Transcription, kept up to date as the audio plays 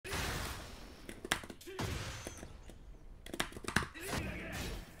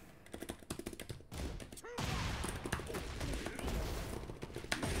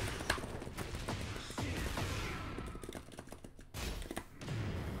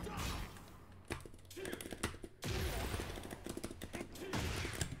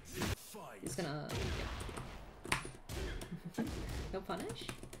gonna... No punish?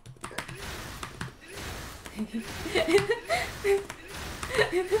 Oh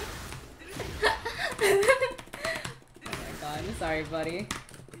my god, I'm sorry, buddy.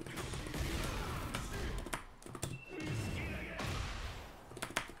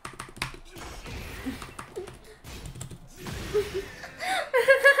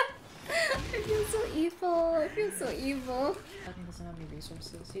 I feel so evil. I feel so evil. I think he doesn't have any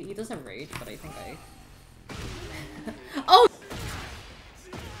resources. He does have rage, but I think I... Oh!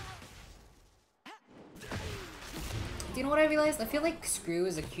 Do you know what I realized? I feel like screw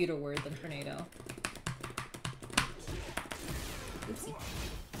is a cuter word than tornado. Oopsie.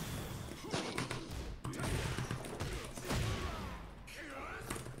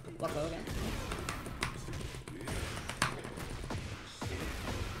 Block low again.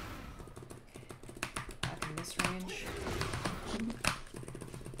 Back in this range.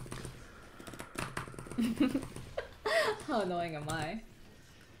 How annoying am I?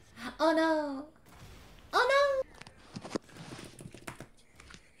 Oh no! Oh no!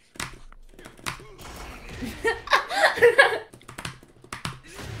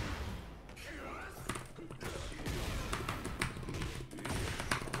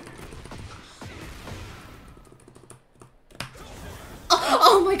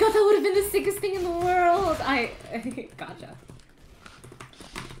 Oh my god, that would have been the sickest thing in the world! I gotcha.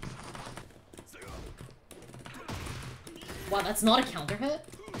 Wow, that's not a counter hit?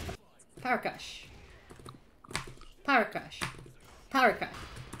 Power crush. Power crush. Power crush.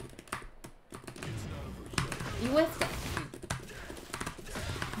 You whiffed it.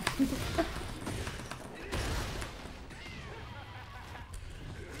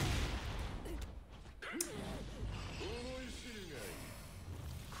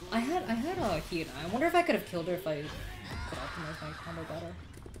 I had a heat. I wonder if I could have killed her if I could optimize my combo better.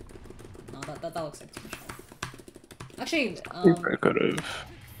 No, that looks like too much help. Actually, I could have.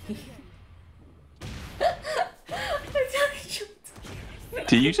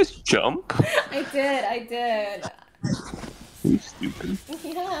 Did you just jump? I did. You stupid.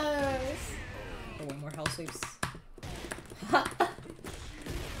 Yes. Oh, way more health sweeps.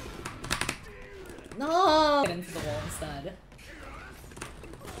 No! Get into the wall instead.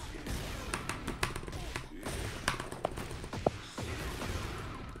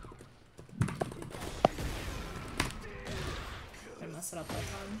 I messed it up that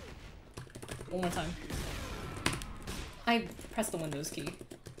time. One more time. I pressed the Windows key.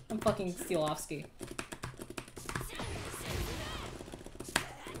 I'm fucking Steelovsky.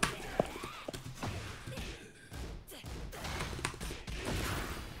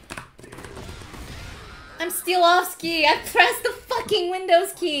 I'm Steelovsky! I pressed the fucking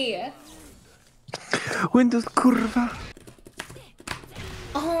Windows key! Windows curva.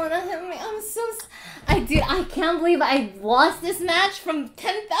 Oh, that hit me. I'm so I can't believe I lost this match from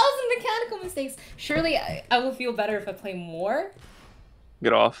 10,000 mechanical mistakes. Surely I will feel better if I play more.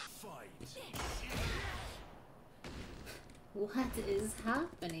 Get off. What is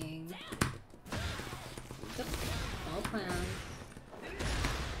happening? Well planned.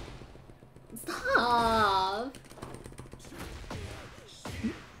 Stop!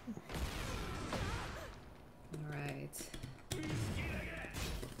 Alright.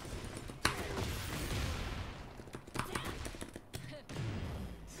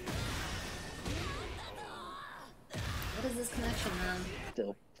 What is this connection, man?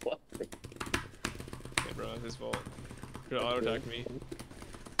 Still fuck. Yeah, bro, it's his fault. Could've auto-attacked me.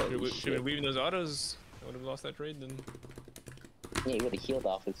 Should've been weaving those autos. I would've lost that trade then. Yeah, you would've healed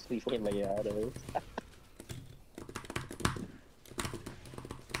off his sweet fucking my autos.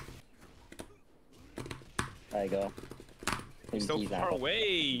 There you go. He's so far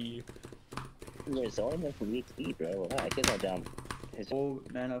away! You're zoning him for weak speed, bro. Relax, he's not down. His Oh,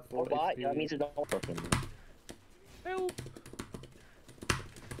 904. bot, that means it's not working. Help!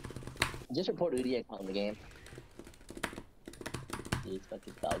 Just report Udiak on the game. He's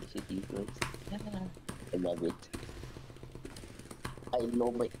fucking dog shit useless. I love it. I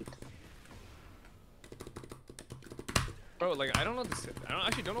love it. Bro, like, I don't know what to say. I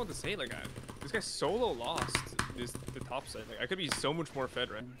actually don't know what to say. Like, this guy solo lost the top side. Like, I could be so much more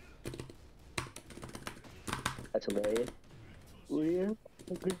fed, right? That's hilarious. Udiak?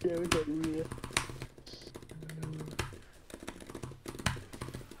 Good damage on Udiak.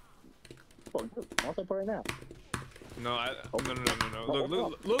 Also for it now. No,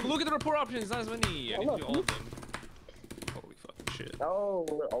 no. Look at the report options. Not as many. I need to do all of them. Holy fucking shit. Oh,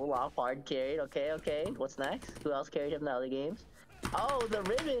 Olaf hard carried. Okay. What's next? Who else carried him in the other games? Oh, the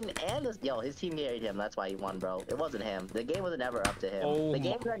ribbon and the his team carried him. That's why he won, bro. It wasn't him. The game was never up to him. Oh the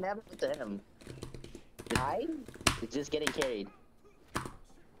games are never up to him. guy is just getting carried.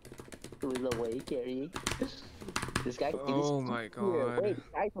 Who is the way carrying? This guy. Oh my god. Wait, this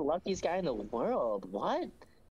guy's the luckiest guy in the world. What?